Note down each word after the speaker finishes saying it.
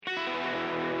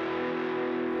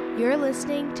You're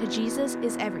listening to Jesus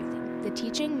is Everything, the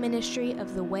teaching ministry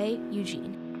of The Way,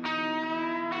 Eugene.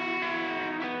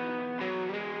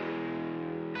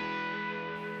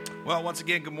 Well, once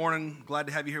again, good morning. Glad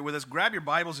to have you here with us. Grab your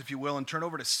Bibles, if you will, and turn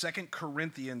over to 2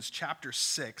 Corinthians chapter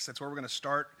 6. That's where we're going to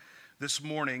start this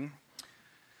morning.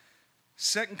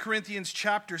 2 Corinthians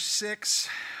chapter 6,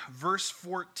 verse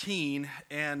 14,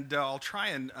 and I'll try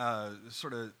and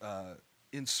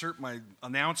insert my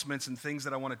announcements and things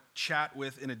that I want to chat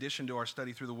with in addition to our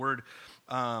study through the Word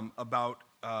about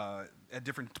at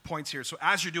different points here. So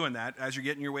as you're doing that, as you're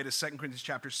getting your way to 2 Corinthians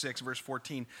chapter 6, verse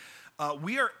 14,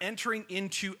 we are entering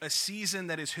into a season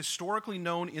that is historically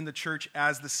known in the church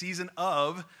as the season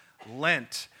of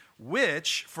Lent,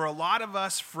 which, for a lot of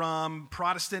us from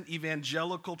Protestant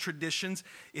evangelical traditions,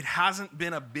 it hasn't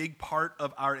been a big part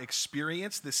of our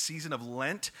experience, this season of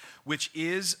Lent, which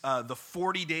is the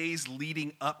 40 days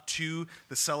leading up to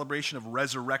the celebration of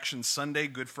Resurrection Sunday,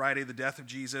 Good Friday, the death of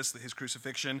Jesus, his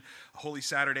crucifixion, Holy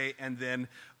Saturday, and then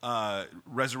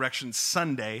Resurrection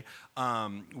Sunday.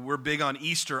 We're big on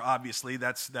Easter, obviously.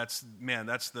 That's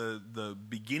the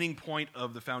beginning point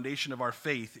of the foundation of our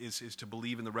faith is to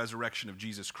believe in the resurrection of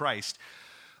Jesus Christ.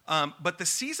 But the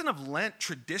season of Lent,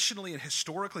 traditionally and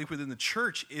historically within the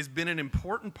church, has been an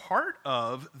important part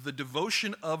of the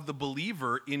devotion of the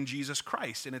believer in Jesus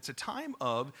Christ. And it's a time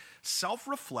of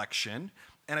self-reflection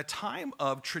and a time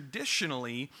of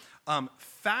traditionally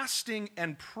fasting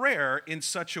and prayer in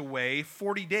such a way.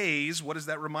 40 days, what does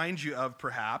that remind you of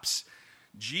perhaps?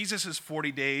 Jesus'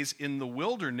 40 days in the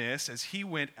wilderness as he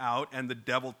went out and the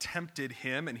devil tempted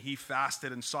him and he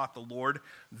fasted and sought the Lord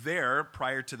there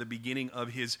prior to the beginning of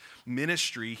his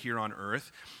ministry here on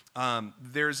earth.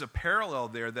 There's a parallel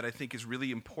there that I think is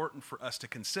really important for us to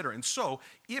consider. And so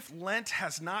if Lent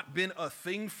has not been a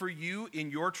thing for you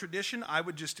in your tradition, I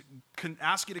would just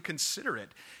ask you to consider it.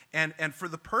 And for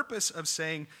the purpose of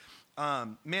saying,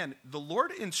 the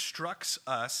Lord instructs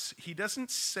us. He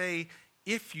doesn't say,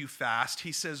 if you fast,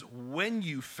 he says when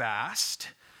you fast.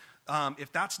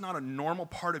 If that's not a normal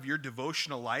part of your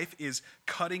devotional life, is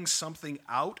cutting something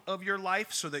out of your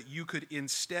life so that you could,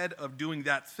 instead of doing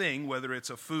that thing, whether it's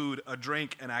a food, a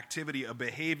drink, an activity, a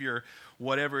behavior,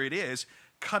 whatever it is,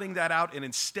 cutting that out and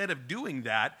instead of doing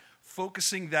that,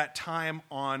 focusing that time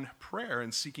on prayer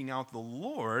and seeking out the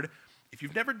Lord. If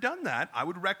you've never done that, I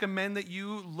would recommend that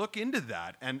you look into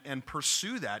that and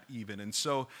pursue that even. And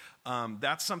so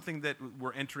that's something that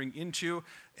we're entering into.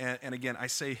 And again, I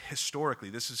say historically,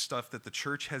 this is stuff that the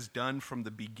church has done from the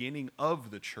beginning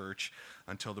of the church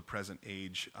until the present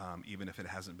age, even if it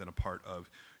hasn't been a part of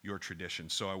your tradition.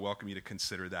 So I welcome you to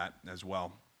consider that as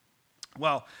well.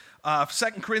 Well, 2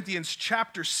 Corinthians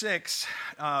chapter 6,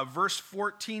 verse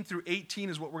 14 through 18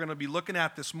 is what we're going to be looking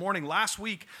at this morning. Last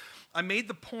week, I made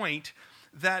the point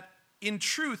that in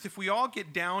truth, if we all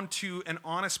get down to an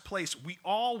honest place, we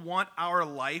all want our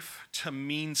life to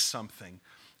mean something.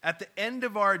 At the end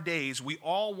of our days, we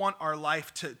all want our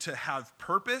life to have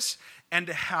purpose and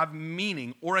to have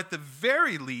meaning, or at the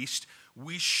very least,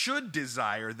 we should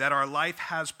desire that our life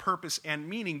has purpose and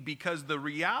meaning, because the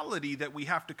reality that we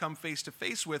have to come face to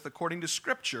face with, according to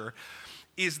Scripture,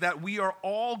 is that we are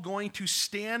all going to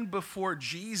stand before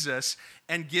Jesus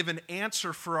and give an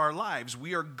answer for our lives.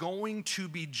 We are going to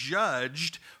be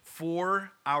judged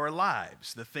for our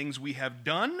lives, the things we have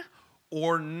done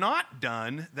or not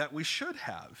done that we should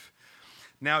have.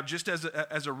 Now, just as a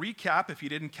recap, if you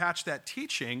didn't catch that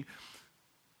teaching,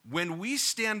 when we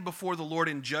stand before the Lord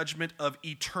in judgment of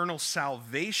eternal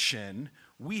salvation,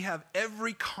 we have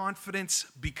every confidence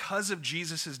because of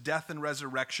Jesus' death and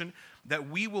resurrection that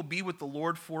we will be with the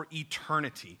Lord for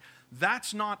eternity.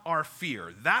 That's not our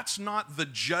fear. That's not the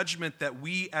judgment that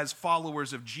we as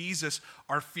followers of Jesus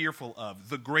are fearful of,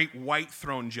 the great white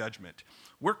throne judgment.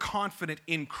 We're confident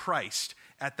in Christ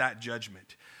at that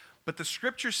judgment. But the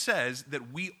Scripture says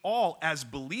that we all, as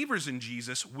believers in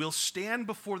Jesus, will stand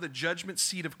before the judgment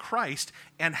seat of Christ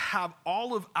and have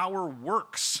all of our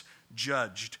works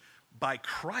judged by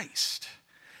Christ.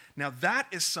 Now that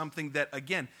is something that,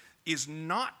 again, is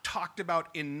not talked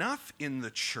about enough in the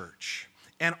church.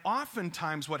 And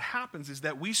oftentimes what happens is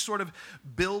that we sort of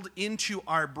build into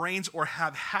our brains, or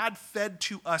have had fed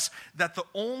to us, that the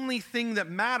only thing that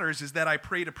matters is that I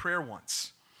prayed a prayer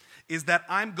once, is that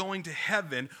I'm going to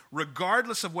heaven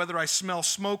regardless of whether I smell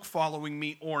smoke following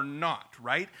me or not,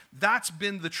 right? That's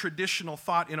been the traditional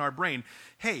thought in our brain.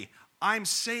 Hey, I'm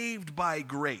saved by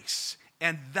grace,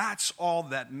 and that's all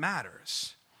that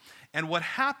matters. And what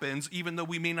happens, even though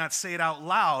we may not say it out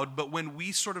loud, but when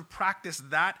we sort of practice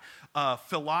that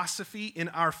philosophy in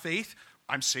our faith,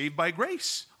 I'm saved by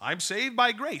grace. I'm saved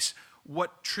by grace.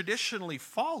 what traditionally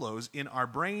follows in our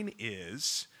brain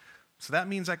is, so that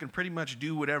means I can pretty much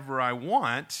do whatever I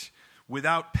want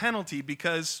without penalty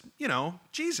because,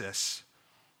 Jesus.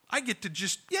 I get to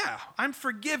just, I'm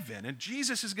forgiven, and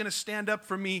Jesus is going to stand up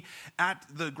for me at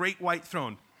the great white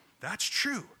throne. That's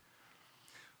true.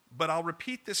 But I'll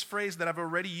repeat this phrase that I've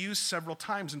already used several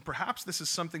times, and perhaps this is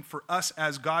something for us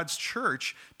as God's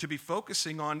church to be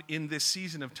focusing on in this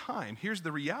season of time. Here's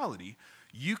the reality.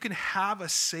 You can have a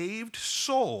saved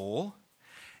soul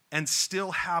and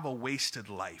still have a wasted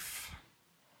life.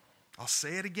 I'll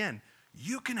say it again.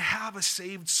 You can have a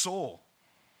saved soul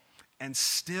and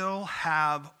still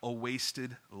have a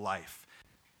wasted life.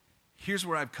 Here's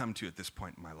where I've come to at this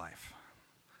point in my life.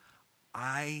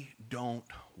 I don't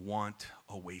want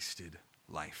a wasted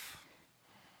life.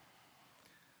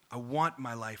 I want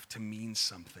my life to mean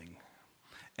something.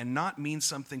 And not mean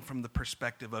something from the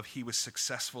perspective of he was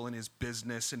successful in his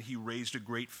business and he raised a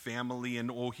great family and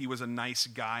he was a nice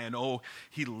guy and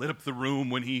he lit up the room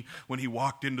when he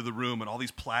walked into the room and all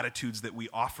these platitudes that we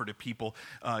offer to people,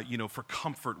 for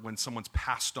comfort when someone's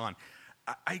passed on.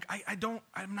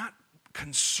 I'm not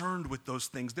concerned with those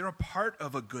things. They're a part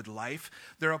of a good life.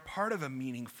 They're a part of a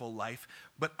meaningful life.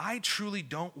 But I truly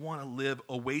don't want to live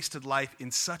a wasted life in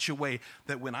such a way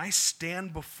that when I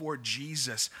stand before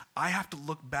Jesus, I have to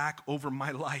look back over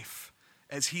my life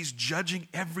as he's judging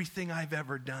everything I've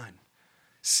ever done,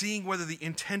 seeing whether the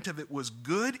intent of it was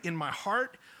good in my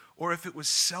heart or if it was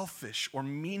selfish or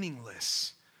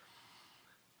meaningless.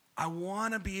 I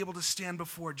want to be able to stand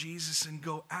before Jesus and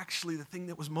go, actually, the thing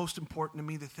that was most important to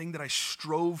me, the thing that I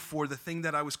strove for, the thing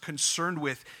that I was concerned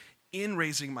with in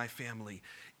raising my family,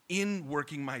 in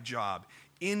working my job,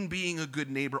 in being a good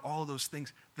neighbor, all of those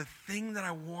things, the thing that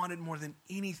I wanted more than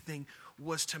anything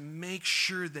was to make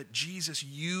sure that, Jesus,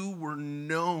 you were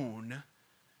known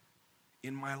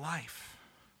in my life.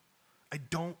 I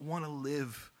don't want to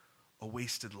live a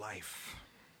wasted life.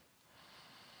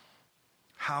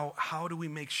 How do we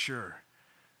make sure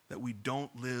that we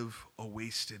don't live a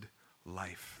wasted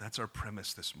life? That's our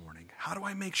premise this morning. How do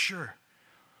I make sure?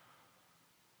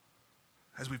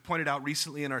 As we've pointed out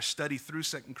recently in our study through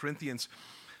 2 Corinthians,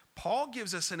 Paul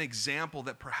gives us an example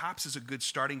that perhaps is a good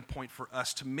starting point for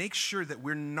us to make sure that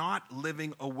we're not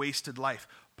living a wasted life.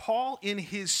 Paul, in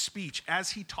his speech,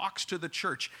 as he talks to the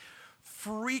church,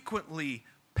 frequently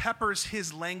peppers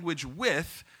his language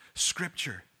with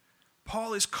Scripture.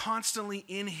 Paul is constantly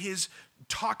in his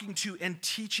talking to and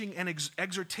teaching and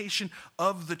exhortation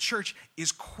of the church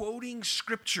is quoting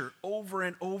Scripture over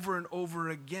and over and over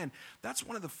again. That's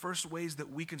one of the first ways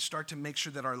that we can start to make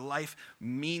sure that our life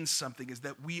means something, is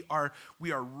that we are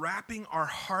wrapping our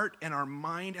heart and our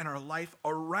mind and our life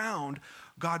around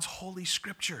God's holy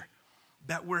Scripture,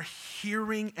 that we're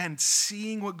hearing and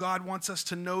seeing what God wants us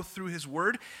to know through his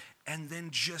word, and then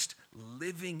just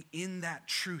living in that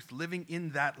truth, living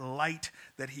in that light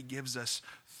that he gives us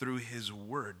through his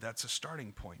word. That's a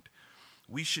starting point.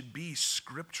 We should be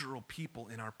scriptural people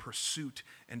in our pursuit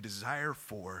and desire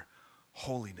for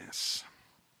holiness.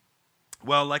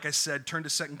 Well, like I said, turn to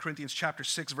 2 Corinthians chapter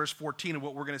 6, verse 14, and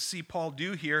what we're going to see Paul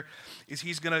do here is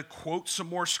he's going to quote some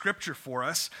more scripture for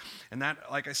us, and that,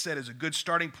 like I said, is a good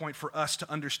starting point for us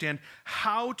to understand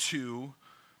how to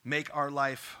make our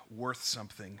life worth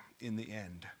something in the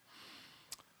end.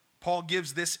 Paul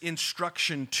gives this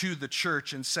instruction to the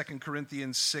church in 2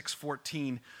 Corinthians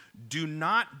 6:14. Do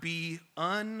not be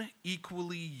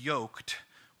unequally yoked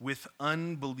with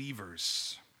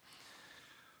unbelievers.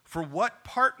 For what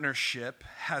partnership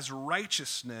has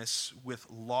righteousness with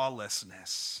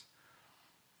lawlessness?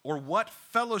 Or what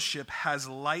fellowship has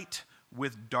light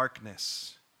with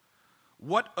darkness?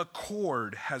 What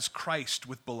accord has Christ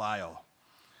with Belial?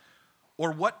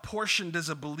 Or what portion does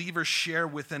a believer share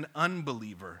with an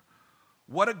unbeliever?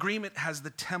 What agreement has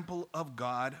the temple of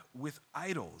God with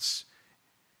idols?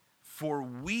 For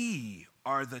we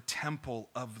are the temple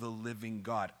of the living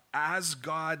God. As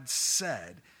God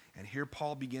said, and here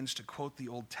Paul begins to quote the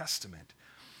Old Testament,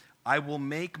 I will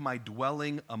make my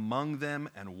dwelling among them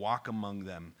and walk among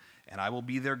them, and I will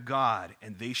be their God,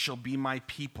 and they shall be my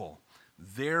people.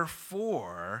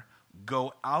 Therefore,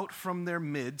 go out from their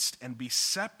midst and be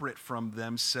separate from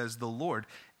them, says the Lord,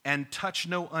 and touch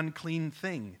no unclean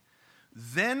thing.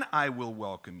 Then I will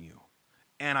welcome you,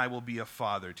 and I will be a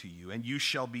father to you, and you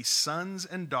shall be sons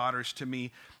and daughters to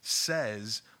me,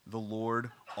 says the Lord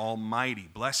Almighty.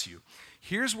 Bless you.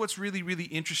 Here's what's really, really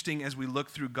interesting as we look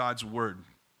through God's word.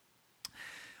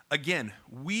 Again,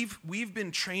 we've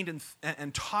been trained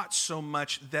and taught so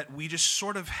much that we just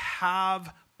sort of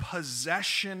have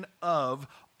possession of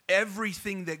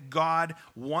everything that God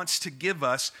wants to give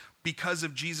us because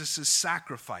of Jesus'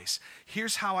 sacrifice.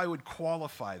 Here's how I would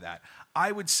qualify that.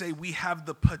 I would say we have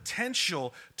the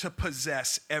potential to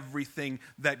possess everything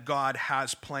that God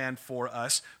has planned for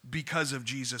us because of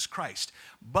Jesus Christ.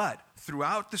 But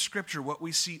throughout the scripture, what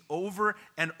we see over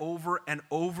and over and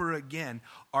over again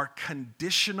are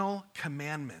conditional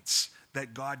commandments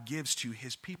that God gives to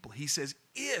his people. He says,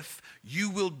 if you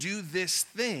will do this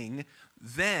thing,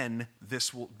 then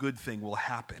this good thing will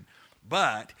happen.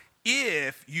 But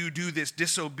if you do this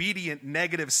disobedient,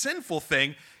 negative, sinful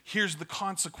thing, here's the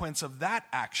consequence of that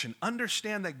action.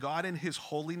 Understand that God in his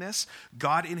holiness,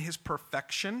 God in his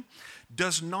perfection,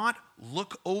 does not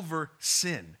look over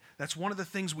sin. That's one of the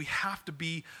things we have to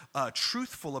be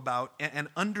truthful about and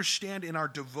understand in our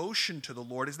devotion to the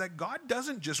Lord, is that God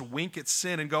doesn't just wink at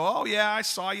sin and go, oh yeah, I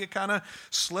saw you kind of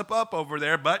slip up over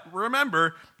there, but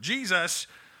remember, Jesus,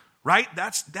 right?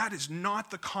 That is not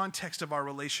the context of our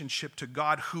relationship to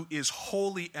God, who is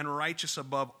holy and righteous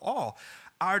above all.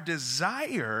 Our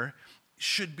desire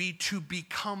should be to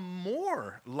become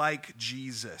more like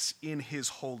Jesus in his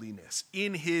holiness,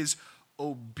 in his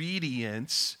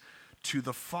obedience to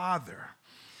the Father.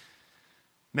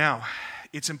 Now,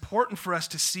 it's important for us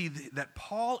to see that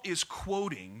Paul is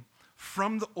quoting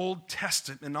from the Old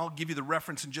Testament, and I'll give you the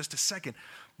reference in just a second,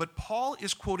 but Paul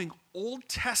is quoting Old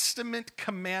Testament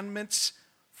commandments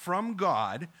from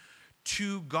God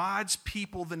to God's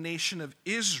people, the nation of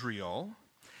Israel,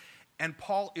 and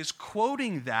Paul is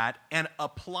quoting that and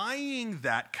applying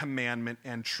that commandment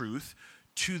and truth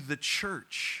to the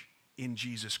church in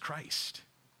Jesus Christ.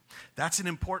 That's an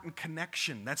important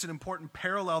connection. That's an important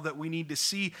parallel that we need to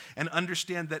see and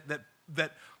understand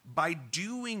that by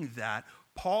doing that,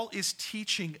 Paul is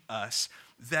teaching us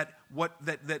that what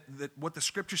the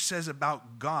scripture says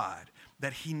about God,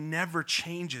 that he never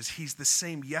changes. He's the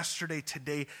same yesterday,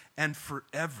 today, and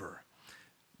forever.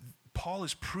 Paul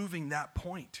is proving that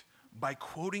point by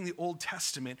quoting the Old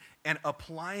Testament and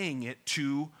applying it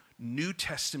to New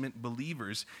Testament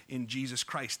believers in Jesus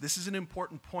Christ. This is an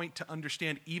important point to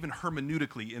understand, even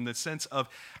hermeneutically, in the sense of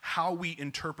how we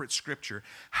interpret Scripture,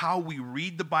 how we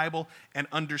read the Bible and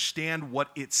understand what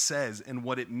it says and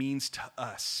what it means to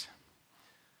us.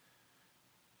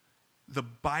 The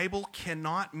Bible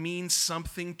cannot mean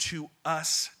something to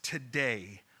us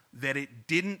today that it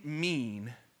didn't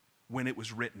mean when it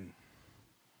was written.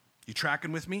 You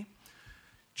tracking with me?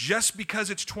 Just because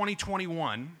it's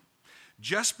 2021,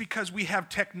 just because we have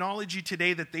technology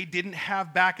today that they didn't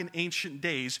have back in ancient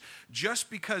days, just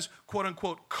because, quote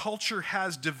unquote, culture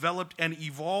has developed and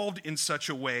evolved in such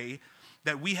a way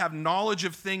that we have knowledge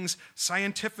of things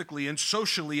scientifically and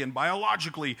socially and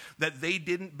biologically that they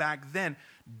didn't back then,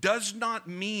 does not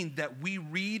mean that we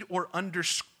read or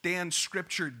understand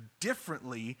Scripture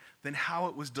differently than how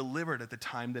it was delivered at the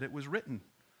time that it was written.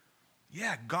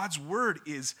 Yeah, God's word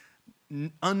is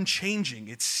unchanging.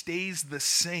 It stays the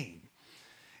same.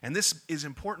 And this is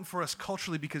important for us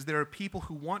culturally because there are people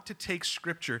who want to take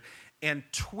Scripture and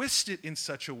twist it in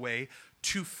such a way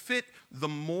to fit the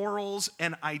morals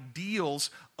and ideals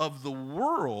of the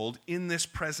world in this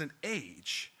present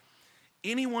age.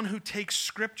 Anyone who takes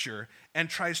Scripture and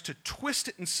tries to twist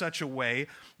it in such a way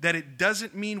that it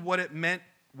doesn't mean what it meant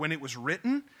when it was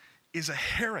written is a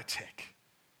heretic.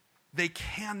 They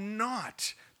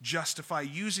cannot justify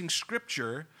using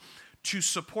Scripture to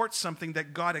support something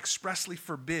that God expressly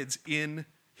forbids in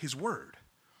his word.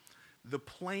 The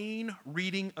plain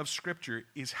reading of Scripture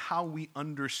is how we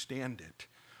understand it.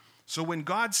 So when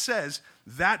God says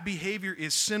that behavior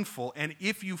is sinful, and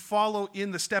if you follow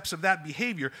in the steps of that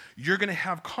behavior, you're going to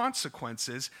have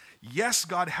consequences. Yes,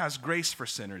 God has grace for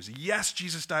sinners. Yes,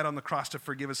 Jesus died on the cross to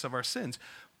forgive us of our sins.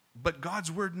 But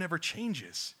God's word never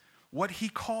changes. What he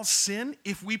calls sin,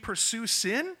 if we pursue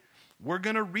sin, we're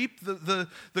going to reap the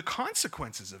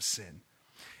consequences of sin.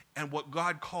 And what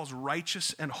God calls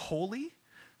righteous and holy,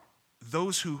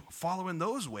 those who follow in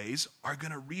those ways are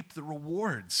going to reap the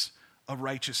rewards of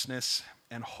righteousness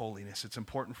and holiness. It's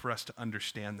important for us to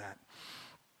understand that.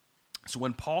 So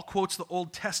when Paul quotes the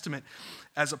Old Testament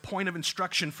as a point of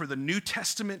instruction for the New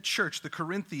Testament church, the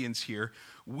Corinthians here,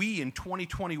 we in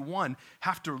 2021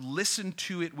 have to listen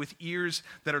to it with ears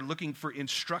that are looking for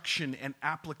instruction and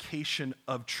application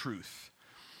of truth.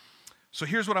 So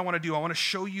here's what I want to do. I want to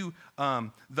show you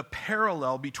the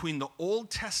parallel between the Old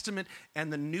Testament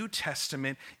and the New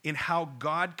Testament in how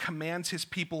God commands his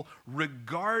people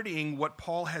regarding what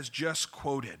Paul has just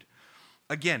quoted.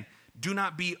 Again, do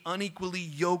not be unequally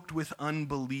yoked with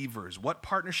unbelievers. What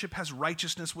partnership has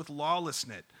righteousness with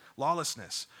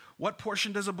lawlessness? What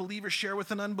portion does a believer share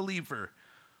with an unbeliever?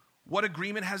 What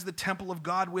agreement has the temple of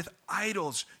God with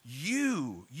idols?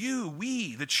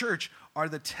 We, the church, are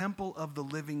the temple of the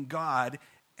living God.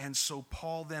 And so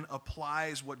Paul then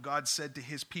applies what God said to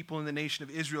his people in the nation of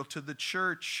Israel to the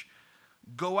church.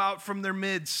 Go out from their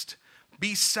midst.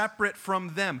 Be separate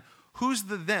from them. Who's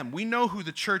the them? We know who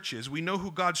the church is. We know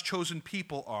who God's chosen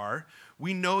people are.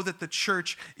 We know that the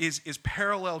church is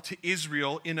parallel to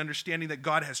Israel in understanding that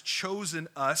God has chosen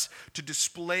us to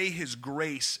display his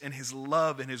grace and his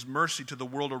love and his mercy to the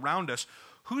world around us.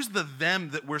 Who's the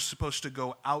them that we're supposed to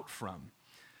go out from?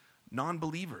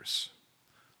 Non-believers.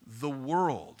 The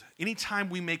world. Anytime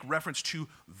we make reference to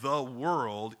the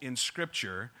world in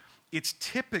Scripture, it's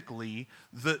typically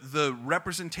the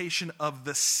representation of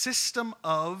the system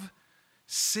of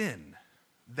sin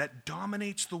that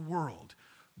dominates the world.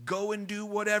 Go and do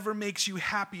whatever makes you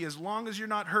happy. As long as you're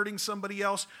not hurting somebody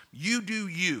else, you do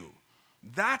you.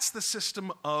 That's the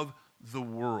system of the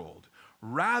world.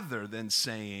 Rather than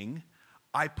saying,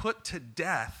 I put to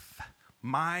death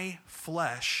my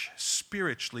flesh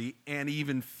spiritually and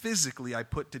even physically, I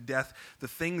put to death the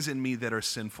things in me that are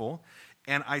sinful,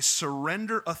 and I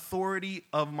surrender authority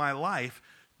of my life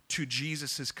to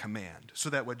Jesus' command. So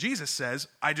that what Jesus says,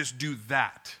 I just do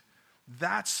that.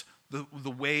 That's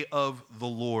the way of the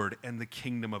Lord and the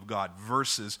kingdom of God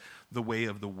versus the way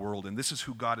of the world. And this is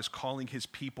who God is calling his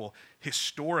people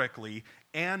historically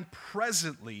and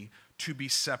presently to be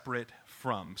separate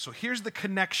from. So here's the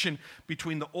connection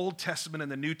between the Old Testament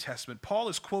and the New Testament. Paul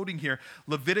is quoting here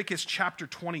Leviticus chapter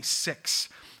 26.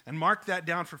 And mark that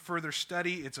down for further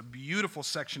study. It's a beautiful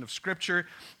section of Scripture.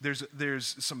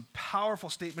 There's some powerful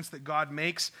statements that God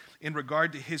makes in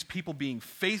regard to his people being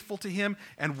faithful to him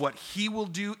and what he will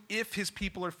do if his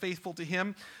people are faithful to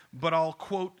him. But I'll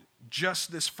quote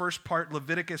just this first part,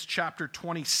 Leviticus chapter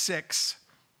 26,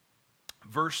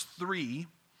 verse 3.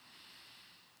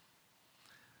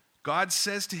 God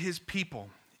says to his people,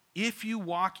 if you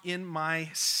walk in my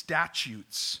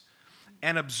statutes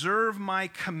and observe my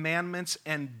commandments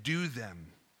and do them,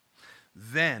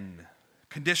 then,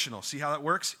 conditional, see how that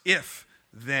works? If,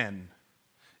 then.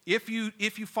 If you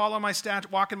follow my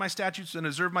walk in my statutes and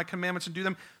observe my commandments and do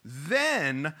them,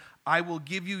 then I will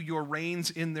give you your rains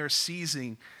in their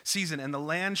season, and the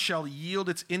land shall yield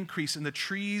its increase, and the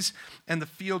trees and the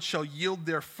field shall yield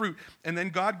their fruit. And then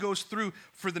God goes through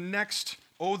for the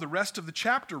rest of the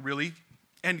chapter, really,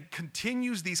 and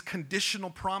continues these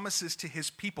conditional promises to his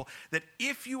people that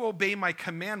if you obey my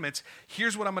commandments,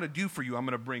 here's what I'm going to do for you. I'm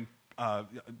going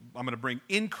to bring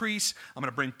increase. I'm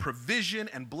going to bring provision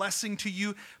and blessing to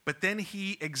you. But then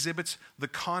he exhibits the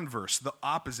converse, the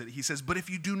opposite. He says, but if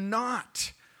you do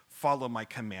not follow my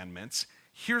commandments,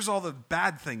 here's all the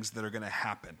bad things that are going to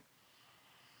happen.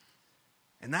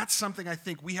 And that's something I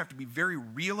think we have to be very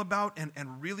real about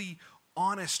and really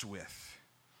honest with.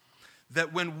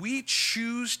 That when we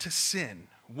choose to sin,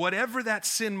 whatever that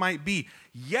sin might be,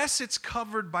 yes, it's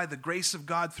covered by the grace of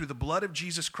God through the blood of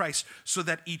Jesus Christ, so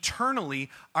that eternally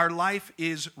our life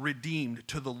is redeemed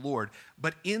to the Lord.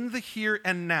 But in the here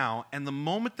and now, and the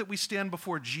moment that we stand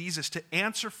before Jesus to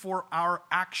answer for our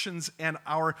actions and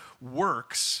our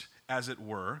works, as it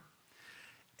were,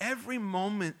 every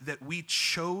moment that we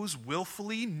chose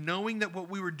willfully, knowing that what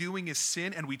we were doing is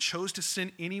sin, and we chose to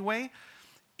sin anyway,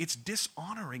 it's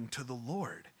dishonoring to the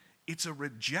Lord. It's a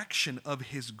rejection of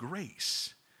his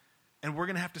grace. And we're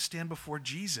going to have to stand before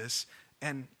Jesus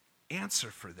and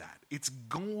answer for that. It's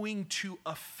going to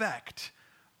affect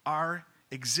our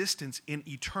existence in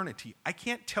eternity. I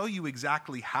can't tell you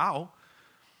exactly how,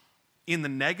 in the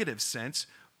negative sense.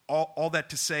 All that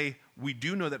to say, we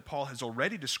do know that Paul has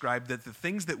already described that the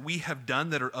things that we have done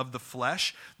that are of the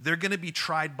flesh, they're going to be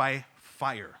tried by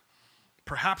fire.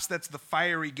 Perhaps that's the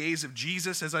fiery gaze of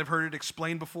Jesus, as I've heard it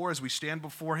explained before, as we stand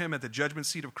before him at the judgment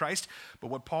seat of Christ. But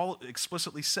what Paul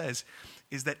explicitly says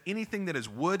is that anything that is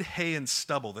wood, hay, and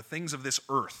stubble, the things of this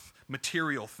earth,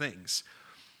 material things,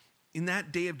 in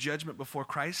that day of judgment before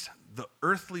Christ, the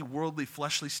earthly, worldly,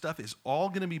 fleshly stuff is all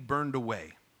going to be burned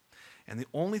away. And the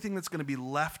only thing that's going to be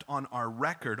left on our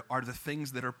record are the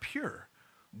things that are pure,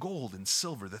 gold and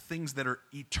silver, the things that are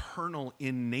eternal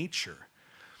in nature.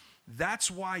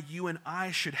 That's why you and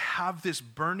I should have this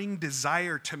burning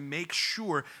desire to make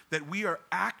sure that we are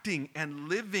acting and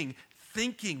living,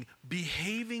 thinking,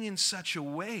 behaving in such a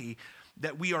way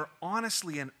that we are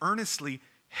honestly and earnestly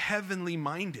heavenly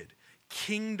minded,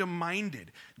 kingdom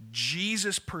minded,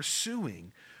 Jesus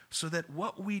pursuing, so that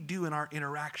what we do in our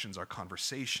interactions, our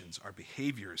conversations, our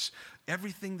behaviors,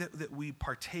 everything that we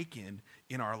partake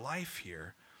in our life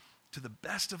here, to the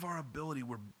best of our ability,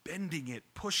 we're bending it,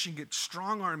 pushing it,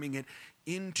 strong-arming it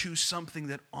into something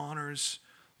that honors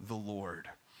the Lord.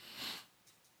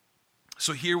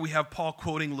 So here we have Paul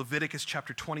quoting Leviticus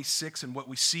chapter 26, and what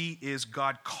we see is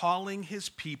God calling his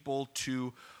people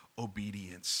to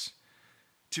obedience,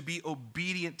 to be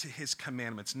obedient to his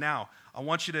commandments. Now, I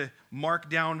want you to mark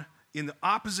down in the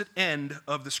opposite end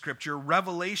of the scripture,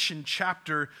 Revelation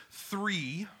chapter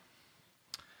 3.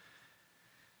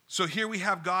 So here we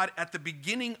have God at the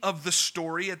beginning of the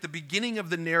story, at the beginning of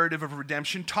the narrative of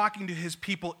redemption, talking to his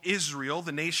people Israel,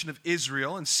 the nation of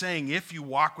Israel, and saying, if you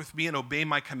walk with me and obey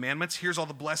my commandments, here's all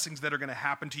the blessings that are going to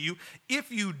happen to you.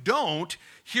 If you don't,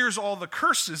 here's all the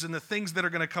curses and the things that are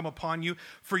going to come upon you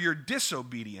for your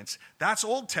disobedience. That's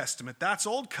Old Testament. That's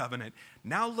Old Covenant.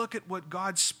 Now look at what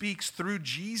God speaks through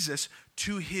Jesus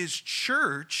to his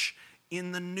church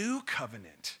in the New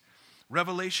Covenant.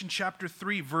 Revelation chapter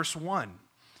 3, verse 1.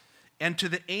 And to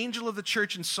the angel of the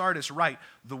church in Sardis write,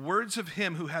 the words of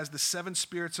him who has the 7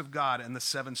 spirits of God and the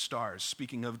 7 stars,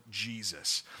 speaking of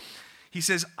Jesus. He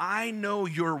says, I know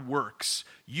your works.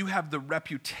 You have the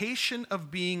reputation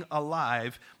of being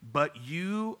alive, but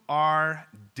you are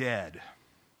dead.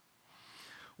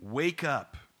 Wake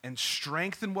up and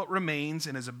strengthen what remains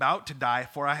and is about to die,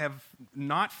 for I have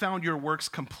not found your works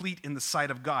complete in the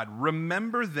sight of God.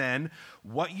 Remember then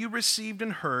what you received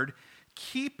and heard,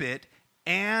 keep it,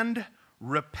 and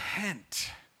repent.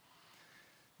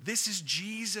 This is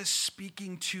Jesus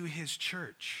speaking to his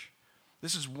church.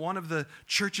 This is one of the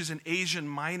churches in Asia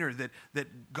Minor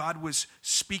that God was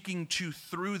speaking to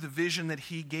through the vision that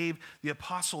he gave the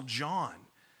Apostle John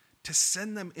to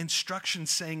send them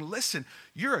instructions saying, listen,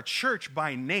 you're a church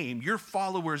by name. You're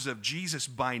followers of Jesus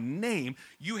by name.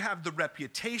 You have the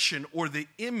reputation or the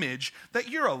image that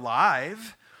you're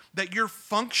alive, that you're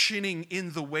functioning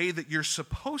in the way that you're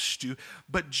supposed to,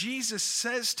 but Jesus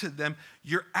says to them,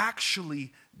 you're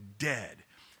actually dead.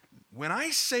 When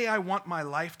I say I want my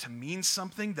life to mean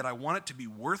something, that I want it to be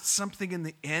worth something in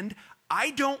the end,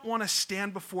 I don't want to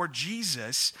stand before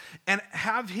Jesus and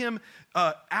have him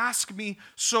ask me,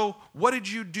 so what did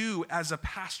you do as a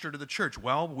pastor to the church?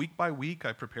 Well, week by week,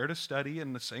 I prepared a study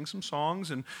and sang some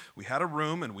songs, and we had a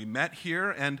room, and we met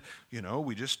here, and,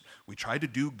 we tried to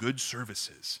do good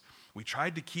services. We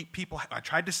tried to keep people, I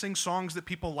tried to sing songs that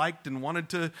people liked and wanted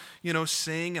to,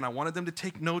 sing, and I wanted them to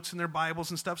take notes in their Bibles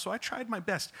and stuff, so I tried my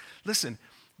best. Listen,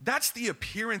 that's the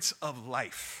appearance of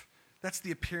life. That's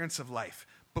the appearance of life.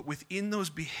 But within those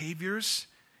behaviors,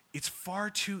 it's far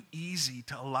too easy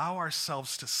to allow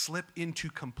ourselves to slip into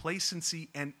complacency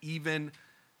and even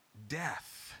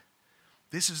death.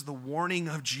 This is the warning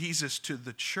of Jesus to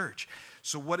the church.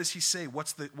 So what does he say?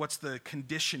 What's the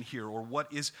condition here, or what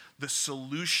is the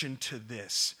solution to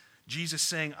this? Jesus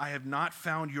saying, I have not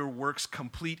found your works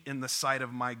complete in the sight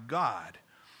of my God.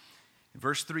 In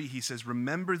verse 3, he says,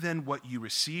 remember then what you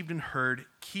received and heard,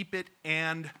 keep it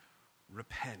and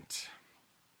repent.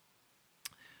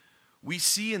 We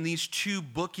see in these two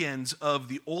bookends of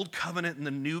the Old Covenant and the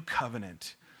New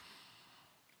Covenant,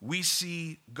 we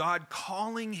see God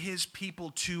calling his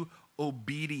people to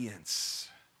obedience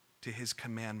to his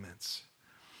commandments.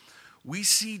 We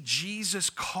see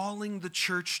Jesus calling the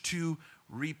church to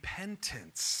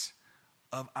repentance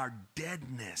of our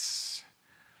deadness.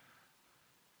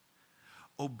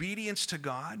 Obedience to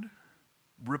God,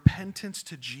 repentance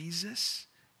to Jesus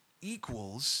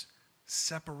equals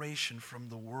separation from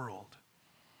the world.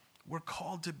 We're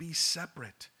called to be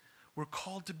separate. We're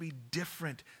called to be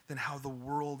different than how the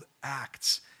world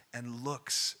acts and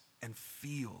looks and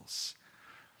feels.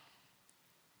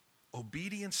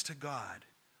 Obedience to God,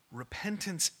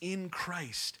 repentance in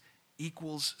Christ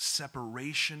equals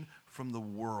separation from the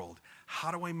world.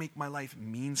 How do I make my life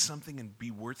mean something and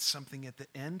be worth something at the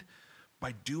end?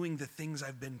 By doing the things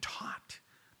I've been taught.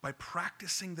 By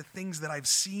practicing the things that I've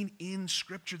seen in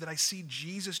Scripture, that I see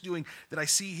Jesus doing, that I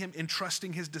see him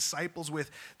entrusting his disciples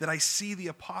with, that I see the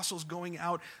apostles going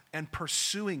out and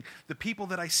pursuing, the people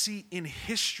that I see in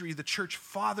history, the church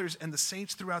fathers and the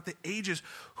saints throughout the ages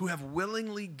who have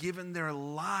willingly given their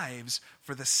lives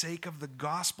for the sake of the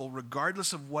gospel,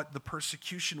 regardless of what the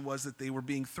persecution was that they were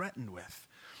being threatened with.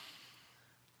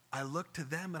 I look to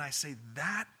them and I say,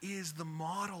 that is the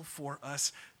model for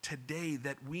us today,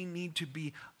 that we need to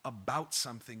be about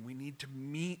something. We need to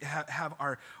have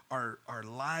our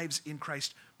lives in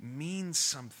Christ mean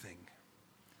something.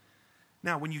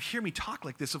 Now, when you hear me talk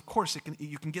like this, of course,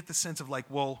 you can get the sense of like,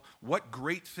 well, what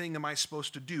great thing am I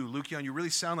supposed to do? Lukian, you really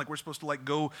sound like we're supposed to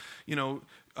go,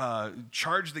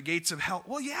 charge the gates of hell.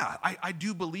 Well, yeah, I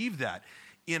do believe that.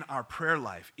 In our prayer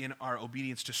life, in our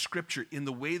obedience to Scripture, in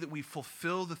the way that we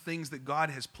fulfill the things that God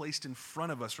has placed in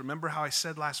front of us. Remember how I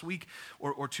said last week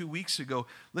or 2 weeks ago,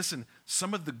 listen,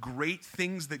 some of the great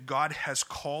things that God has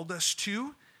called us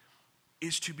to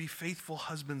is to be faithful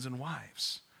husbands and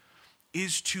wives,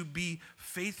 is to be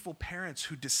faithful parents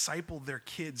who disciple their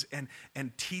kids and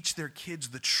teach their kids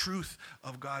the truth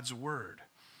of God's word.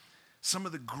 Some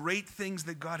of the great things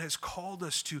that God has called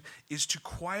us to is to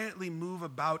quietly move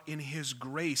about in his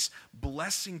grace,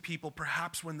 blessing people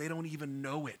perhaps when they don't even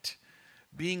know it,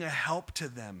 being a help to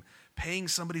them, paying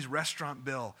somebody's restaurant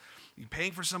bill,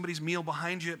 paying for somebody's meal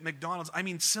behind you at McDonald's. I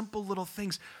mean, simple little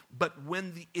things. But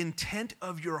when the intent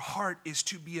of your heart is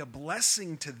to be a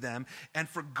blessing to them and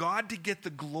for God to get the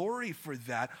glory for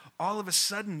that, all of a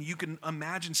sudden you can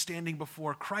imagine standing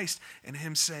before Christ and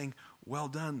him saying, "Well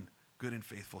done, good and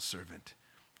faithful servant.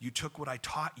 You took what I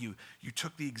taught you. You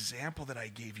took the example that I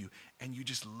gave you, and you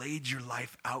just laid your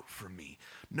life out for me."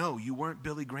 No, you weren't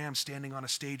Billy Graham standing on a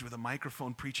stage with a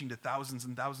microphone preaching to thousands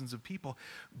and thousands of people,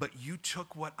 but you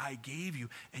took what I gave you,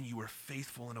 and you were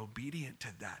faithful and obedient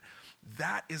to that.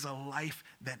 That is a life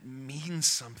that means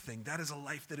something. That is a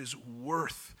life that is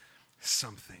worth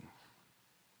something.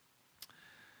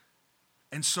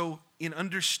 And so in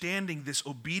understanding this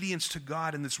obedience to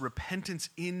God and this repentance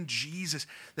in Jesus,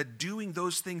 that doing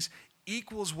those things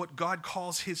equals what God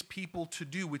calls his people to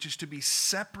do, which is to be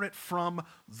separate from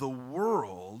the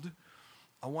world,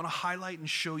 I want to highlight and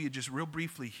show you just real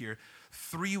briefly here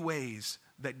 3 ways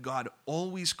that God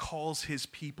always calls his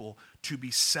people to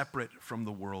be separate from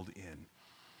the world in.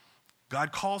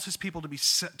 God calls his people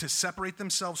to separate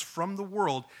themselves from the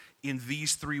world in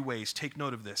these 3 ways. Take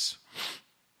note of this.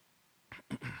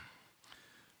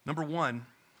 Number 1,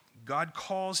 God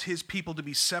calls his people to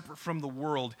be separate from the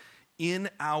world in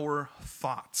our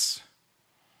thoughts.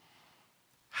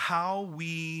 How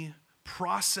we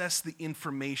process the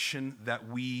information that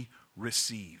we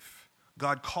receive.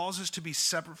 God calls us to be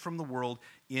separate from the world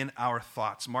in our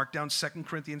thoughts. Mark down 2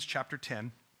 Corinthians chapter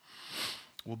 10.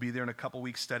 We'll be there in a couple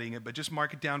weeks studying it, but just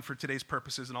mark it down for today's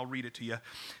purposes and I'll read it to you.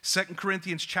 2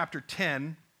 Corinthians chapter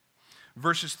 10.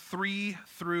 Verses 3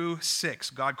 through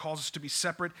 6, God calls us to be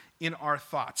separate in our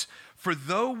thoughts. "For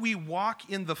though we walk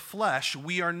in the flesh,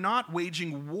 we are not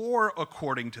waging war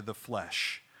according to the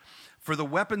flesh. For the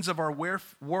weapons of our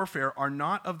warfare are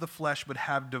not of the flesh, but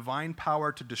have divine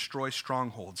power to destroy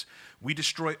strongholds. We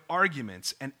destroy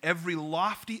arguments and every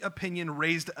lofty opinion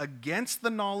raised against the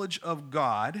knowledge of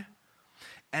God,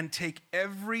 and take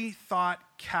every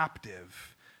thought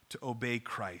captive to obey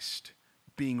Christ,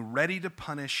 being ready to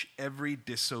punish every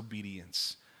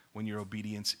disobedience when your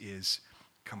obedience is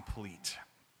complete."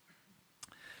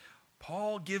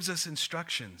 Paul gives us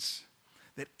instructions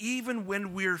that even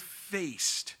when we're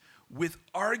faced with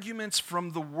arguments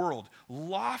from the world,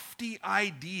 lofty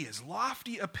ideas,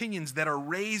 lofty opinions that are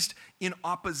raised in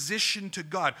opposition to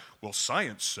God, well,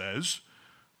 science says,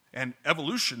 and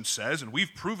evolution says, and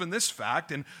we've proven this fact,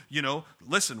 and,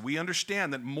 listen, we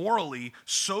understand that morally,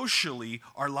 socially,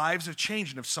 our lives have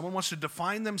changed, and if someone wants to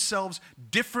define themselves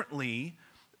differently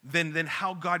than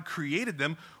how God created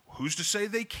them, who's to say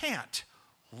they can't?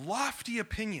 Lofty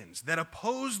opinions that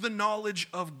oppose the knowledge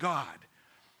of God.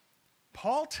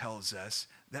 Paul tells us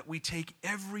that we take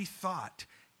every thought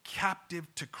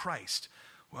captive to Christ.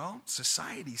 Well,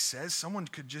 society says someone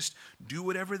could just do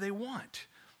whatever they want.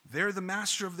 They're the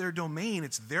master of their domain.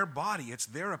 It's their body. It's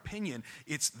their opinion.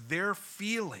 It's their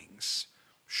feelings.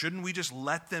 Shouldn't we just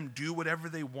let them do whatever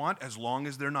they want as long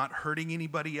as they're not hurting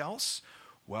anybody else?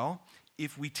 Well,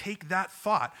 if we take that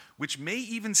thought, which may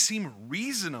even seem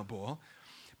reasonable,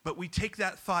 but we take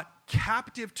that thought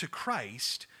captive to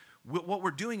Christ, what we're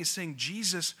doing is saying,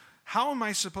 "Jesus, how am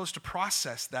I supposed to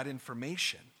process that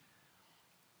information?"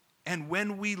 And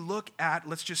when we look at,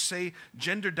 let's just say,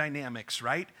 gender dynamics,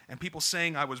 right? And people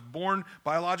saying, "I was born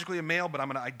biologically a male, but I'm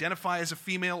going to identify as a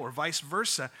female," or vice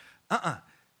versa.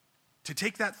 To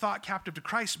take that thought captive to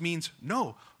Christ means,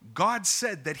 no, God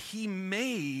said that he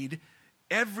made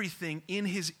everything in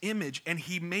his image, and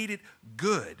he made it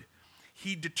good.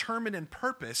 He determined and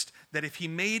purposed that if he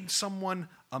made someone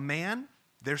a man,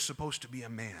 they're supposed to be a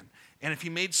man. And if he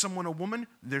made someone a woman,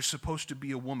 they're supposed to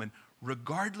be a woman,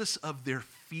 regardless of their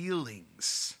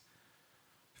feelings.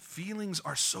 Feelings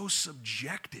are so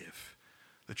subjective.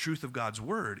 The truth of God's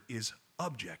word is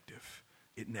objective.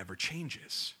 It never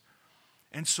changes.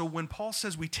 And so when Paul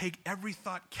says we take every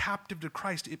thought captive to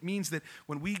Christ, it means that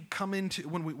when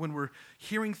we're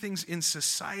hearing things in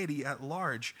society at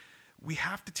large, we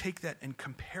have to take that and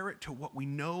compare it to what we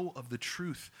know of the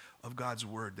truth of God's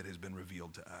word that has been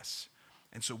revealed to us.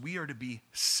 And so we are to be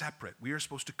separate. We are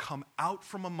supposed to come out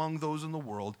from among those in the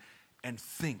world and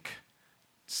think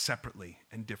separately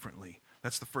and differently.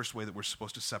 That's the first way that we're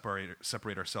supposed to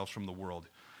separate ourselves from the world.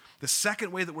 The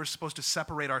second way that we're supposed to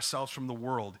separate ourselves from the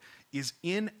world is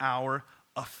in our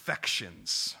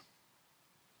affections.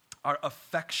 our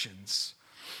affections.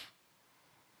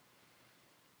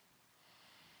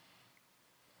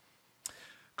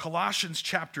 Colossians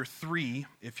chapter 3,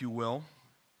 if you will.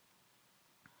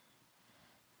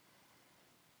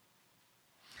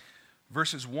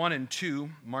 Verses 1 and 2,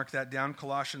 mark that down,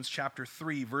 Colossians chapter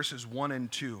 3, verses 1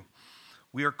 and 2.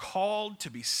 We are called to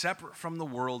be separate from the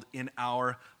world in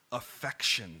our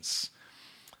affections.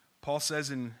 Paul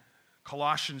says in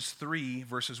Colossians 3,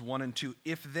 verses 1 and 2,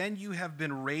 if then you have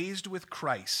been raised with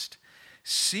Christ,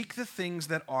 seek the things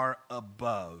that are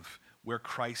above, where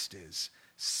Christ is,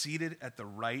 seated at the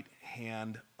right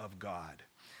hand of God.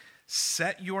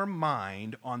 Set your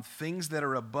mind on things that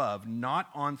are above, not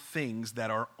on things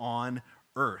that are on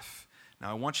earth.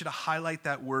 Now, I want you to highlight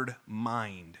that word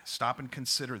mind. Stop and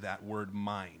consider that word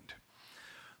mind.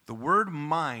 The word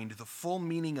mind, the full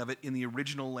meaning of it in the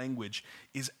original language,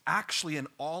 is actually an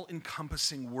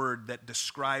all-encompassing word that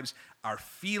describes our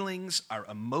feelings, our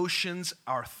emotions,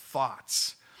 our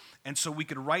thoughts. And so we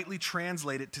could rightly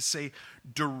translate it to say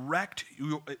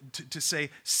to say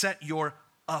set your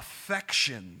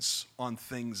affections on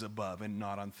things above and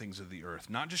not on things of the earth.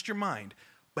 Not just your mind,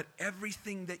 but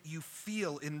everything that you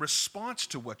feel in response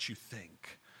to what you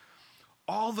think.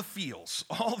 All the feels,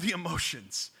 all the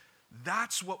emotions.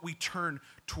 That's what we turn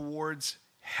towards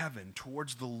heaven,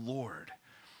 towards the Lord.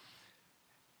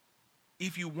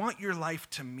 If you want your life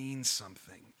to mean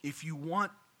something, if you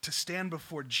want to stand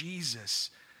before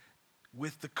Jesus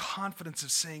with the confidence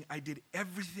of saying, I did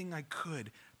everything I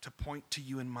could to point to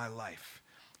you in my life.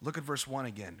 Look at verse 1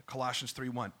 again, Colossians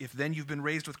 3:1. If then you've been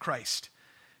raised with Christ,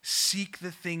 seek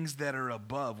the things that are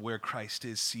above where Christ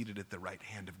is seated at the right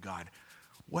hand of God.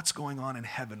 What's going on in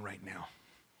heaven right now?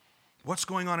 What's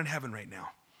going on in heaven right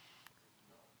now?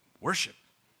 Worship.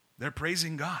 They're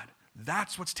praising God.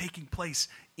 That's what's taking place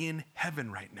in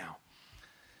heaven right now.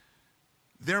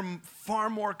 They're far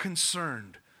more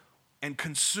concerned and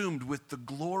consumed with the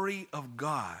glory of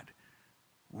God,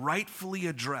 rightfully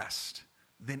addressed,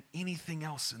 than anything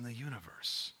else in the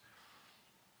universe.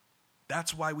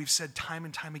 That's why we've said time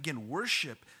and time again,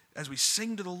 worship, as we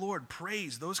sing to the Lord,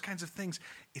 praise, those kinds of things,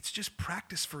 it's just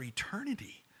practice for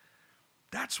eternity.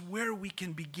 That's where we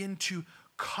can begin to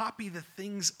copy the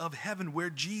things of heaven,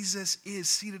 where Jesus is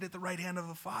seated at the right hand of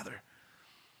the Father.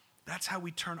 That's how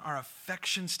we turn our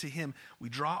affections to him. We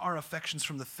draw our affections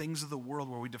from the things of the world,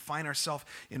 where we define ourselves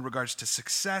in regards to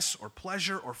success or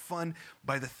pleasure or fun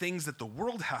by the things that the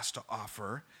world has to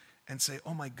offer, and say,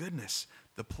 oh my goodness,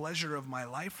 the pleasure of my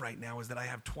life right now is that I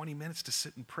have 20 minutes to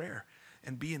sit in prayer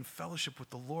and be in fellowship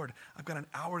with the Lord. I've got an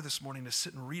hour this morning to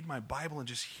sit and read my Bible and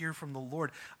just hear from the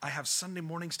Lord. I have Sunday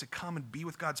mornings to come and be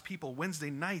with God's people, Wednesday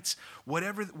nights,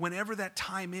 whenever that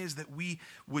time is that we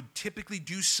would typically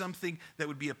do something that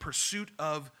would be a pursuit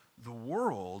of the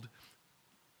world.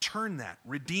 Turn that,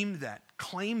 redeem that,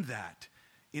 claim that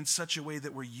in such a way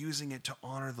that we're using it to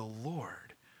honor the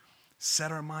Lord.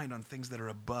 Set our mind on things that are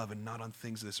above and not on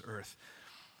things of this earth.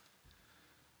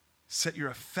 Set your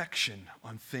affection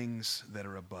on things that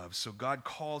are above. So God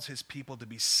calls his people to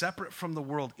be separate from the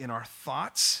world in our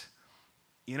thoughts,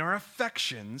 in our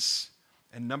affections,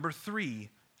 and number 3,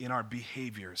 in our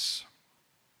behaviors.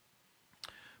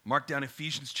 Mark down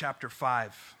Ephesians chapter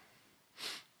 5.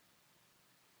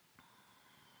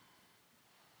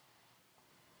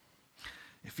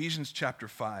 Ephesians chapter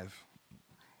 5.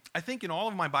 I think in all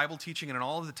of my Bible teaching and in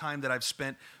all of the time that I've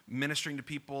spent ministering to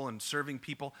people and serving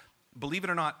people, believe it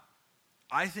or not,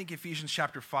 I think Ephesians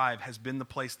chapter 5 has been the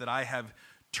place that I have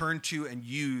turned to and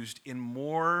used in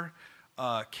more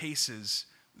cases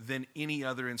than any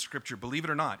other in Scripture. Believe it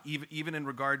or not, even in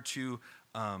regard to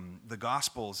the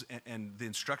Gospels and the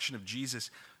instruction of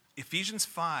Jesus, Ephesians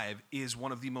 5 is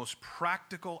one of the most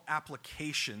practical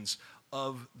applications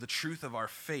of the truth of our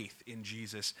faith in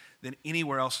Jesus than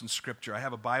anywhere else in Scripture. I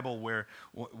have a Bible where,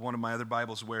 one of my other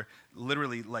Bibles, where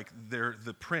literally like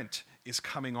the print is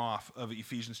coming off of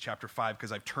Ephesians chapter 5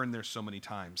 because I've turned there so many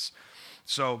times.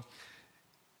 So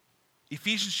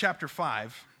Ephesians chapter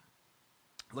 5,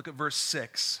 look at verse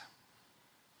 6.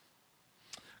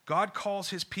 God calls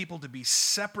his people to be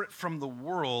separate from the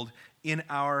world in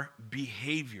our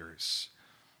behaviors.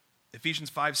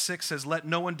 Ephesians 5:6 says, let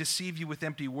no one deceive you with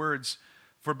empty words,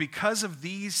 for because of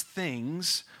these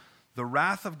things, the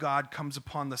wrath of God comes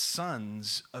upon the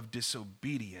sons of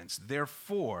disobedience.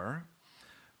 Therefore,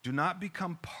 do not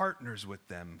become partners with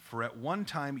them, for at one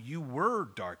time you were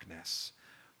darkness,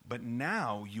 but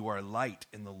now you are light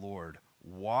in the Lord.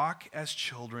 Walk as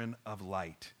children of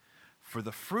light, for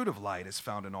the fruit of light is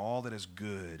found in all that is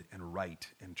good and right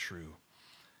and true.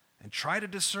 And try to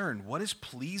discern what is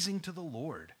pleasing to the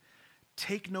Lord.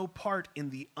 take no part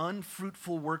in the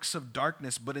unfruitful works of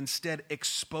darkness, but instead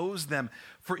expose them.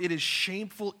 For it is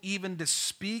shameful even to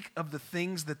speak of the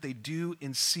things that they do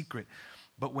in secret.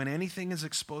 But when anything is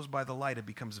exposed by the light, it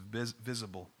becomes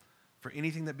visible. For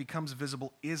anything that becomes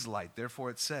visible is light. Therefore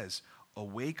it says,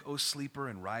 awake, O sleeper,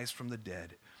 and rise from the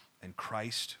dead, and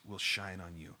Christ will shine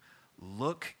on you.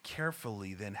 Look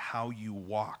carefully then how you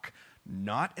walk,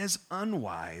 not as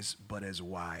unwise, but as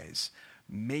wise,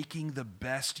 making the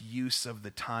best use of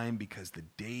the time, because the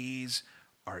days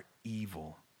are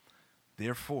evil.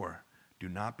 Therefore, do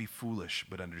not be foolish,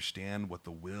 but understand what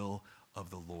the will of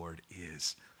the Lord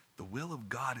is. The will of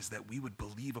God is that we would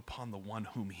believe upon the one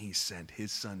whom he sent,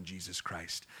 his son, Jesus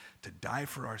Christ, to die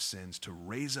for our sins, to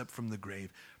raise up from the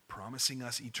grave, promising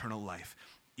us eternal life.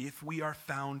 If we are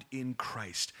found in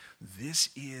Christ, this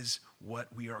is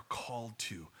what we are called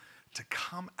to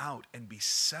come out and be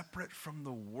separate from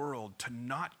the world, to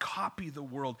not copy the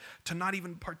world, to not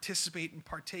even participate and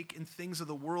partake in things of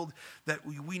the world that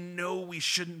we know we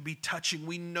shouldn't be touching,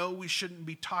 we know we shouldn't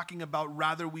be talking about.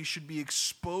 Rather, we should be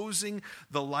exposing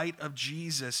the light of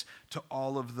Jesus to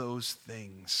all of those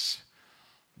things.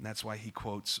 And that's why he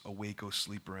quotes, awake, O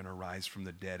sleeper, and arise from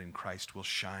the dead, and Christ will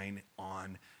shine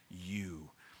on you.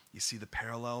 You see the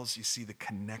parallels, you see the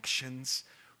connections.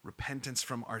 Repentance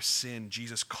from our sin,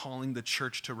 Jesus calling the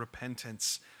church to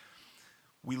repentance.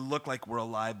 We look like we're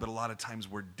alive, but a lot of times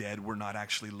we're dead. We're not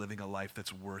actually living a life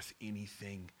that's worth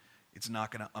anything. It's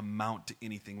not going to amount to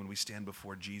anything when we stand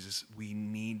before Jesus. We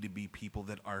need to be people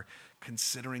that are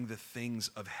considering the things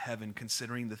of heaven,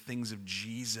 considering the things of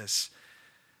Jesus.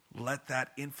 Let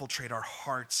that infiltrate our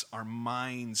hearts, our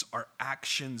minds, our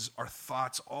actions, our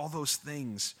thoughts, all those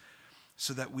things,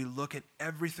 so that we look at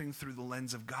everything through the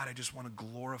lens of God. I just want to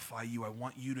glorify you. I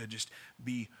want you to just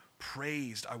be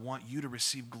praised. I want you to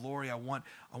receive glory. I want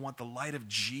the light of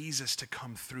Jesus to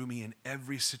come through me in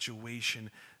every situation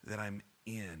that I'm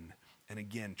in. And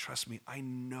again, trust me, I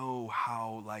know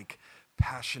how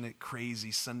passionate, crazy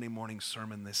Sunday morning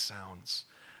sermon this sounds.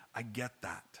 I get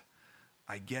that.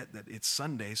 I get that it's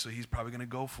Sunday, so he's probably going to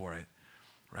go for it,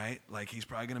 right? He's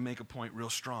probably going to make a point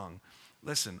real strong.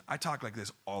 Listen, I talk like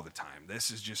this all the time. This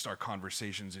is just our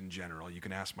conversations in general. You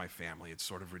can ask my family. It's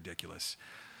sort of ridiculous.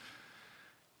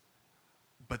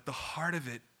 But the heart of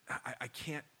it, I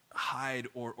can't hide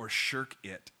or shirk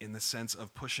it in the sense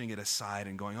of pushing it aside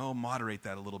and going, oh, moderate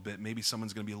that a little bit. Maybe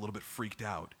someone's going to be a little bit freaked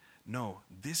out. No,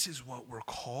 this is what we're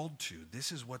called to.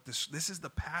 This is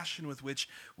the passion with which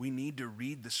we need to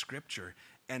read the scripture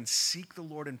and seek the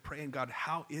Lord and pray. And God,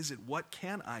 how is it? What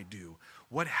can I do?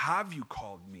 What have you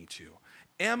called me to?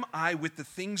 Am I, with the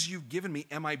things you've given me,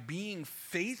 am I being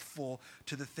faithful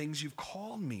to the things you've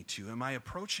called me to? Am I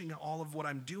approaching all of what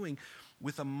I'm doing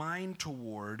with a mind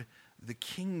toward the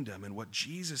kingdom and what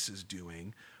Jesus is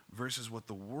doing versus what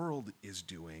the world is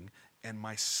doing, and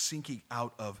my sinking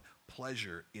out of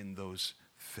pleasure in those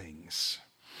things?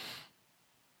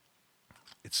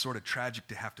 It's sort of tragic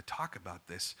to have to talk about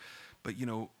this, but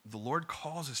the Lord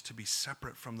calls us to be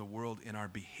separate from the world in our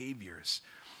behaviors.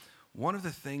 One of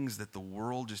the things that the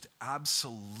world just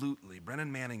absolutely,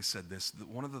 Brennan Manning said this, that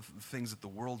one of the things that the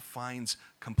world finds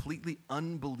completely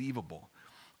unbelievable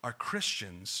are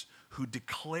Christians who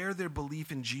declare their belief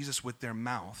in Jesus with their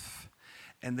mouth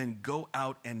and then go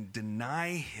out and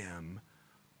deny him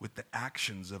with the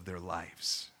actions of their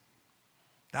lives.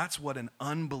 That's what an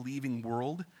unbelieving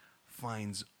world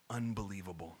finds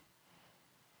unbelievable.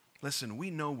 Listen, we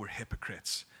know we're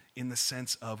hypocrites in the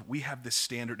sense of we have this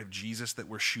standard of Jesus that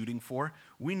we're shooting for.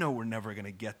 We know we're never going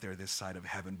to get there this side of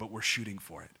heaven, but we're shooting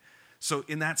for it. So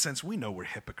in that sense, we know we're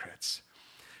hypocrites.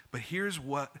 But here's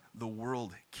what the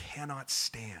world cannot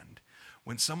stand.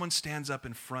 When someone stands up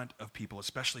in front of people,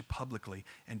 especially publicly,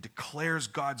 and declares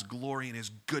God's glory and his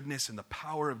goodness and the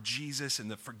power of Jesus and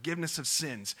the forgiveness of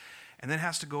sins, and then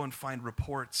has to go and find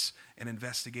reports and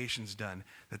investigations done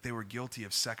that they were guilty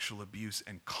of sexual abuse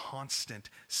and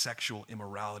constant sexual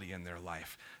immorality in their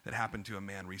life. That happened to a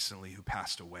man recently who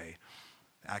passed away.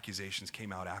 Accusations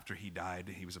came out after he died.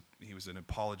 He was an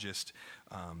apologist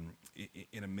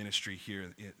in a ministry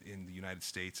here in the United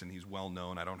States, and he's well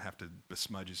known. I don't have to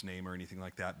besmudge his name or anything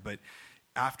like that. But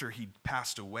after he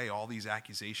passed away, all these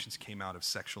accusations came out of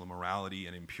sexual immorality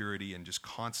and impurity and just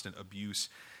constant abuse.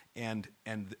 And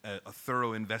a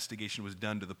thorough investigation was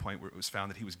done to the point where it was found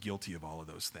that he was guilty of all of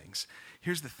those things.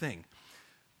 Here's the thing.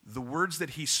 The words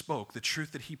that he spoke, the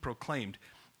truth that he proclaimed,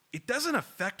 it doesn't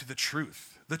affect the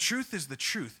truth. The truth is the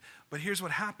truth. But here's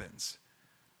what happens.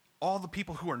 All the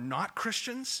people who are not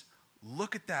Christians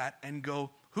look at that and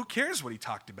go, who cares what he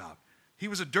talked about? He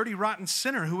was a dirty, rotten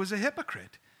sinner who was a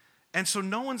hypocrite. And so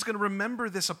no one's going to remember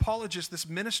this apologist, this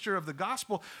minister of the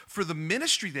gospel, for the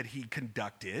ministry that he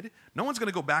conducted. No one's going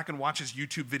to go back and watch his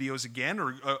YouTube videos again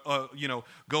or,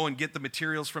 go and get the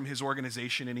materials from his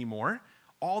organization anymore.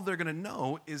 All they're going to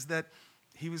know is that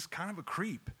he was kind of a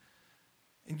creep.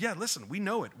 And yeah, listen, we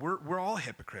know it. We're all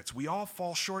hypocrites. We all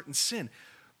fall short in sin.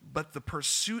 But the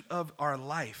pursuit of our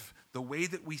life, the way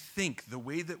that we think, the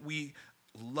way that we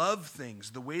love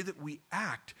things, the way that we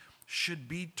act, should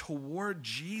be toward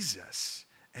Jesus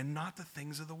and not the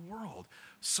things of the world,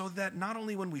 so that not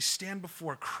only when we stand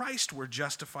before Christ we're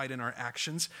justified in our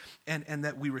actions and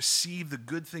that we receive the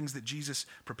good things that Jesus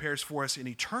prepares for us in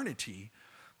eternity,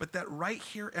 but that right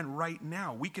here and right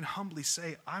now we can humbly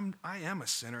say, I am a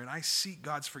sinner and I seek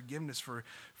God's forgiveness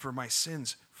for my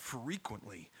sins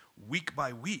frequently, week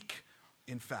by week,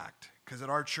 in fact, because at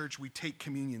our church we take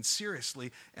communion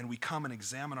seriously and we come and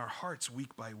examine our hearts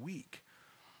week by week.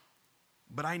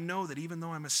 But I know that even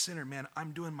though I'm a sinner, man,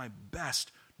 I'm doing my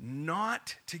best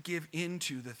not to give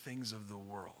into the things of the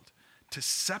world, to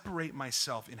separate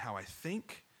myself in how I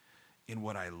think, in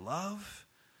what I love,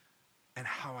 and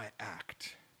how I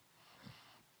act.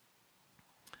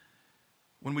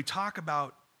 When we talk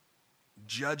about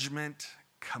judgment,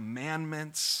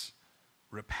 commandments,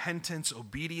 repentance,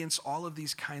 obedience, all of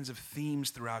these kinds of themes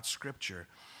throughout Scripture,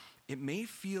 it may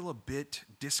feel a bit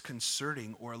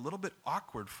disconcerting or a little bit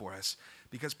awkward for us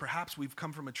because perhaps we've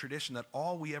come from a tradition that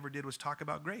all we ever did was talk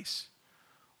about grace.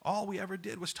 All we ever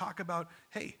did was talk about,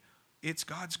 hey, it's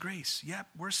God's grace. Yep,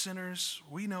 we're sinners.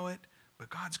 We know it. But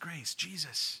God's grace,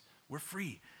 Jesus, we're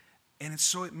free. And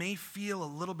so it may feel a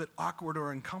little bit awkward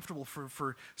or uncomfortable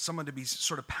for someone to be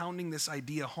sort of pounding this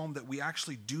idea home that we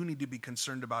actually do need to be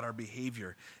concerned about our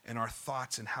behavior and our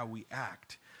thoughts and how we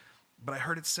act. But I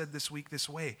heard it said this week this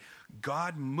way: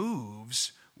 God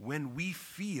moves when we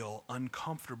feel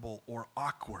uncomfortable or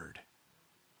awkward.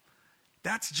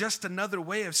 That's just another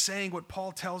way of saying what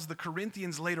Paul tells the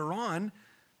Corinthians later on,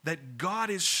 that God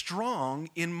is strong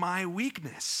in my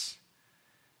weakness.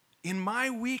 In my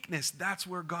weakness, that's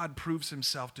where God proves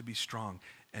himself to be strong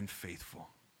and faithful.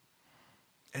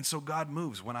 And so God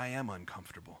moves when I am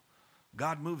uncomfortable.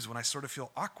 God moves when I sort of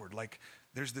feel awkward, like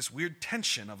there's this weird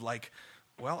tension of like,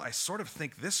 well, I sort of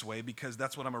think this way because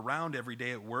that's what I'm around every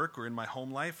day at work or in my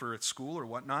home life or at school or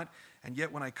whatnot. And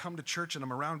yet when I come to church and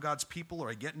I'm around God's people or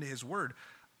I get into his word,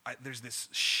 there's this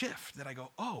shift that I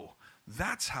go, oh,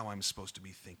 that's how I'm supposed to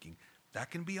be thinking. That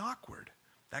can be awkward.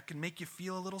 That can make you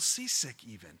feel a little seasick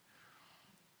even.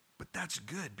 But that's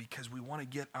good because we want to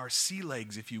get our sea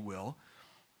legs, if you will,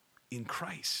 in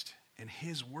Christ and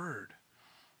his word,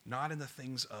 not in the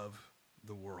things of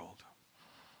the world.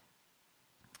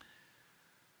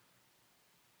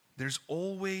 There's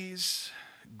always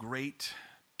great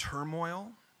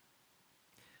turmoil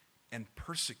and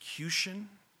persecution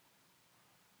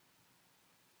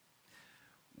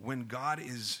when God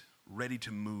is ready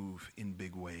to move in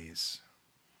big ways.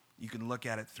 You can look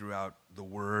at it throughout the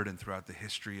Word and throughout the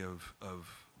history of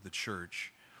the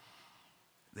church,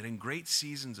 that in great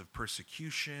seasons of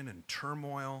persecution and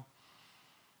turmoil,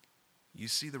 you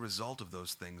see the result of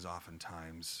those things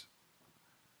oftentimes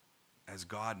as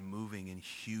God moving in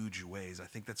huge ways. I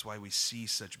think that's why we see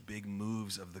such big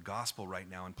moves of the gospel right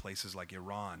now in places like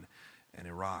Iran and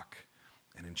Iraq,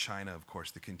 and in China, of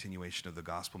course, the continuation of the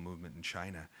gospel movement in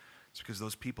China. It's because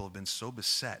those people have been so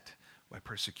beset by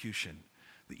persecution.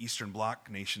 The Eastern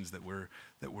Bloc nations that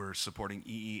we're supporting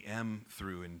EEM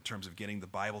through in terms of getting the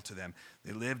Bible to them,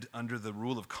 they lived under the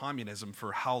rule of communism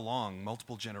for how long?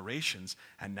 Multiple generations.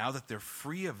 And now that they're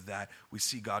free of that, we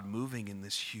see God moving in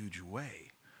this huge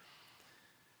way.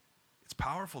 It's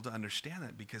powerful to understand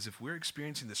that because if we're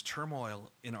experiencing this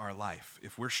turmoil in our life,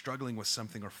 if we're struggling with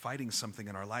something or fighting something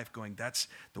in our life going, that's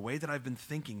the way that I've been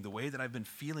thinking, the way that I've been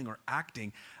feeling or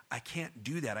acting, I can't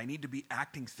do that. I need to be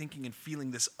acting, thinking, and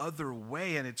feeling this other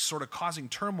way, and it's sort of causing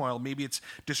turmoil. Maybe it's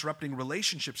disrupting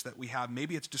relationships that we have.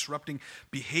 Maybe it's disrupting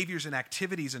behaviors and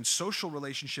activities and social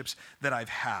relationships that I've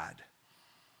had.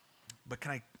 But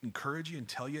can I encourage you and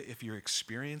tell you, if you're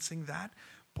experiencing that,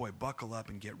 boy, buckle up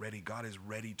and get ready. God is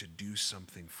ready to do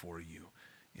something for you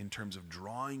in terms of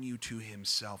drawing you to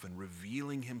himself and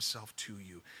revealing himself to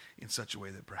you in such a way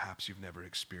that perhaps you've never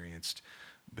experienced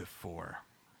before.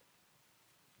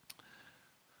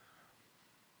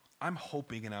 I'm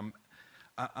hoping and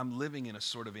I'm living in a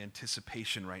sort of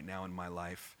anticipation right now in my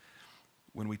life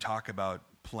when we talk about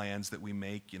plans that we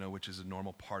make, which is a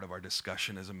normal part of our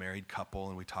discussion as a married couple,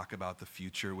 and we talk about the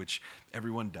future, which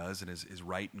everyone does and is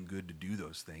right and good to do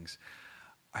those things.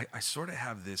 I sort of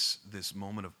have this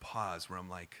moment of pause where I'm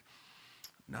like,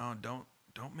 no,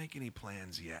 don't make any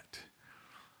plans yet.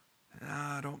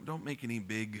 Don't make any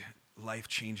big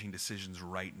life-changing decisions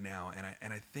right now.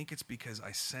 And I think it's because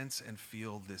I sense and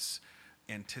feel this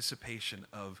anticipation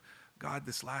of, God,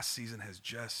 this last season has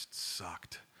just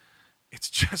sucked. It's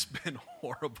just been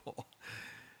horrible.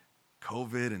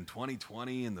 COVID and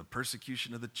 2020 and the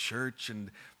persecution of the church and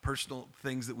personal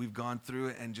things that we've gone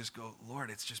through, and just go,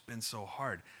 Lord, it's just been so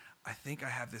hard. I think I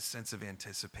have this sense of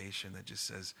anticipation that just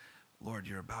says, Lord,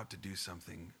 you're about to do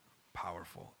something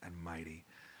powerful and mighty.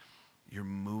 You're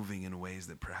moving in ways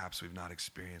that perhaps we've not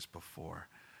experienced before.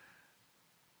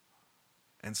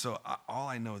 And so all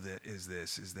I know is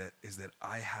that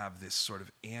I have this sort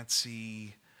of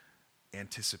antsy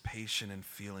anticipation and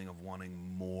feeling of wanting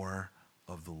more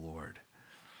of the Lord.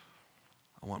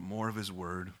 I want more of his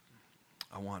word.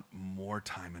 I want more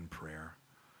time in prayer.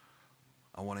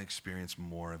 I want to experience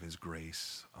more of his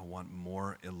grace. I want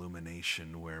more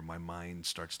illumination where my mind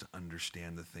starts to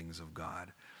understand the things of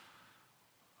God.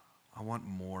 I want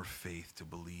more faith to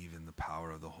believe in the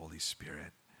power of the Holy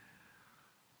Spirit.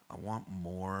 I want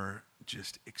more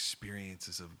just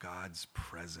experiences of God's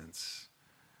presence.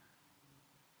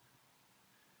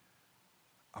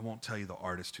 I won't tell you the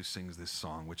artist who sings this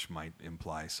song, which might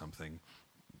imply something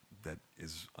that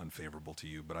is unfavorable to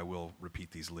you, but I will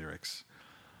repeat these lyrics.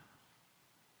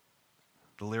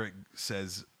 The lyric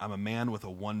says, I'm a man with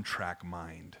a one-track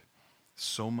mind,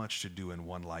 so much to do in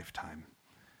one lifetime,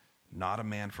 not a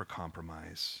man for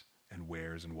compromise and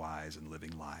wares and whys and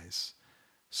living lies.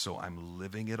 So I'm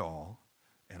living it all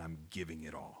and I'm giving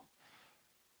it all.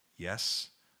 Yes,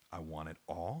 I want it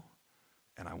all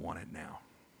and I want it now.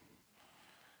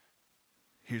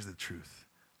 Here's the truth.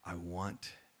 I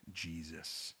want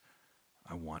Jesus.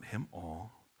 I want him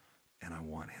all and I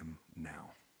want him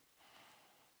now.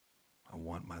 I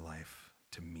want my life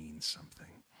to mean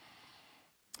something.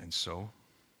 And so,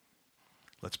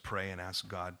 let's pray and ask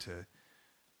God to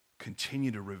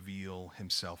continue to reveal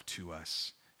himself to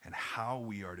us and how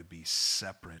we are to be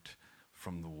separate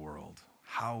from the world.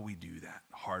 How we do that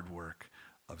hard work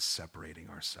of separating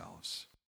ourselves.